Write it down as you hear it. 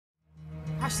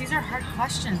gosh, these are hard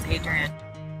questions, Adrienne.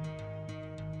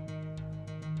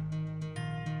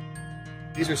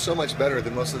 These are so much better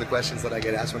than most of the questions that I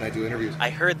get asked when I do interviews. I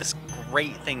heard this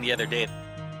great thing the other day.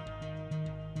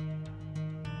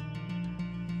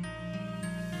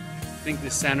 I think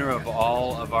the center of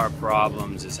all of our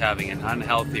problems is having an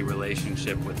unhealthy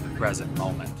relationship with the present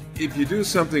moment. If you do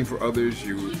something for others,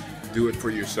 you do it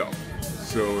for yourself.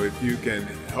 So if you can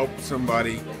help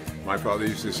somebody, my father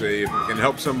used to say, if I can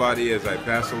help somebody as I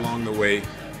pass along the way,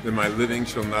 then my living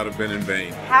shall not have been in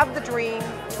vain. Have the dream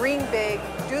big,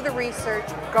 do the research,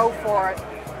 go for it.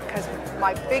 Because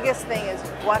my biggest thing is,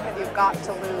 what have you got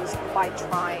to lose by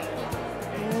trying?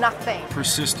 Nothing.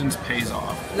 Persistence pays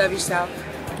off. Love yourself.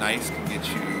 Nice can get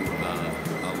you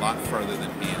a lot further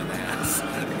than being an ass.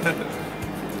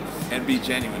 And be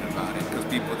genuine about it,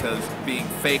 because being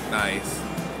fake nice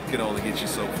can only get you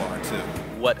so far too.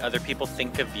 What other people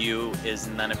think of you is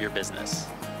none of your business.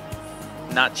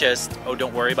 Not just, oh,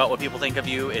 don't worry about what people think of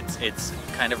you. It's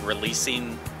kind of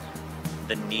releasing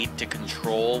the need to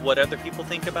control what other people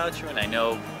think about you. And I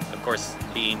know, of course,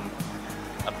 being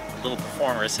a little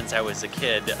performer since I was a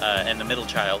kid and the middle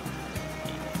child,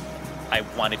 I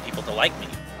wanted people to like me.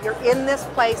 You're in this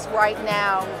place right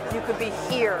now. You could be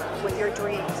here with your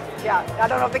dreams. Yeah, I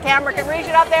don't know if the camera can reach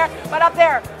it up there, but up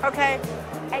there, okay?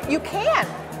 And you can.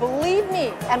 Believe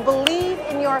me and believe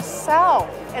in yourself.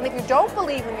 And if you don't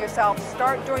believe in yourself,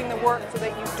 start doing the work so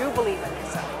that you do believe in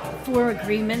yourself. 4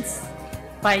 Agreements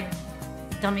by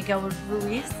Don Miguel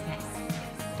Ruiz.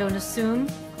 Don't assume.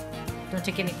 Don't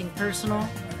take anything personal.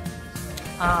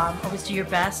 Always do your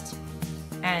best.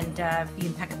 And be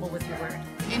impeccable with your word.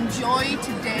 Enjoy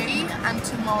today, and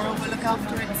tomorrow will look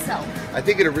after itself. I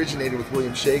think it originated with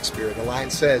William Shakespeare. The line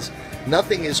says,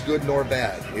 "Nothing is good nor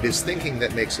bad. It is thinking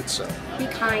that makes it so." Be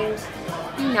kind,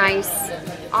 be nice,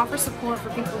 offer support for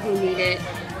people who need it.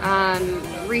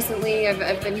 Recently,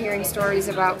 I've been hearing stories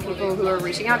about people who are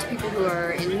reaching out to people who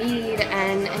are in need,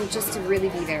 and just to really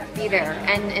be there.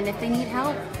 And if they need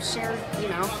help, share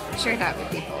that with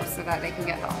people so that they can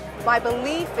get help. My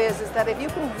belief is that if you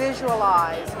can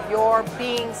visualize your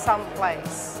being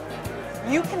someplace,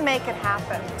 you can make it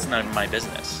happen. It's none of my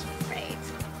business. Right.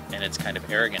 And it's kind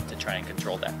of arrogant to try and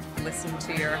control that. Listen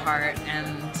to your heart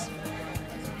and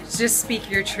just speak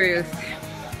your truth.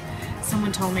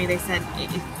 Someone told me, they said,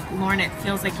 Loren, it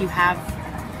feels like you have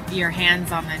your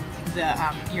hands on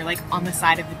you're like on the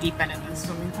side of the deep end of the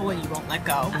swimming pool and you won't let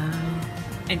go.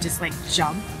 And just like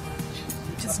jump.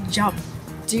 Just jump.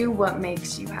 Do what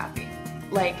makes you happy.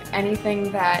 Like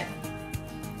anything that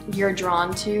you're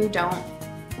drawn to,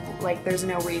 there's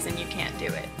no reason you can't do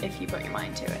it if you put your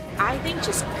mind to it. I think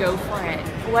just go for it.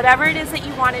 Whatever it is that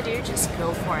you want to do, just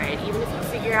go for it. Even if you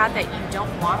figure out that you don't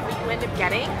want what you end up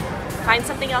getting, find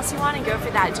something else you want and go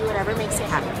for that. Do whatever makes you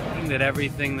happy. That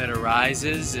everything that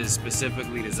arises is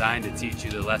specifically designed to teach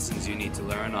you the lessons you need to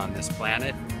learn on this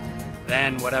planet.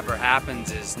 Then whatever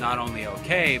happens is not only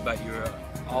okay, but you're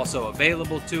also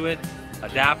available to it,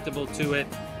 adaptable to it,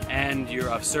 and you're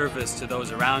of service to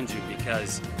those around you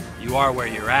because you are where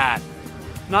you're at.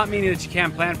 Not meaning that you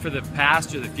can't plan for the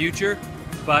past or the future,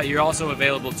 but you're also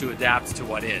available to adapt to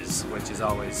what is, which is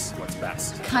always what's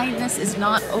best. Kindness is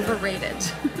not overrated.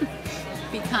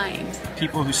 Be kind.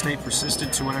 People who stay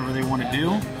persistent to whatever they want to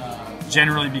do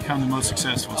generally become the most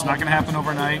successful. It's not going to happen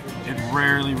overnight. It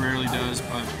rarely does,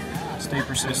 but stay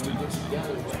persistent.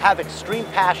 Have extreme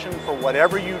passion for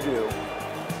whatever you do.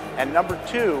 And number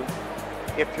 2,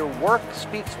 if your work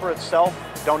speaks for itself,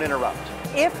 don't interrupt.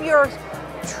 If you're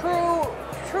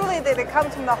truly that it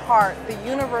comes from the heart, the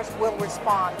universe will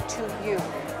respond to you.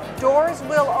 Doors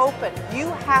will open. You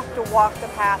have to walk the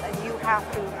path and you have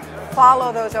to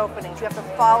follow those openings. You have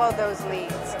to follow those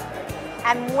leads.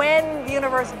 And when the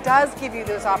universe does give you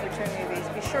those opportunities,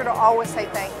 be sure to always say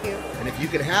thank you. And if you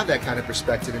can have that kind of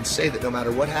perspective and say that no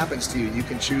matter what happens to you, you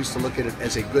can choose to look at it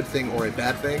as a good thing or a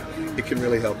bad thing, it can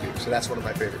really help you. So that's one of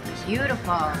my favorite pieces.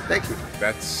 Beautiful. Thank you.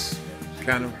 That's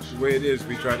kind of the way it is.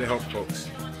 We try to help folks.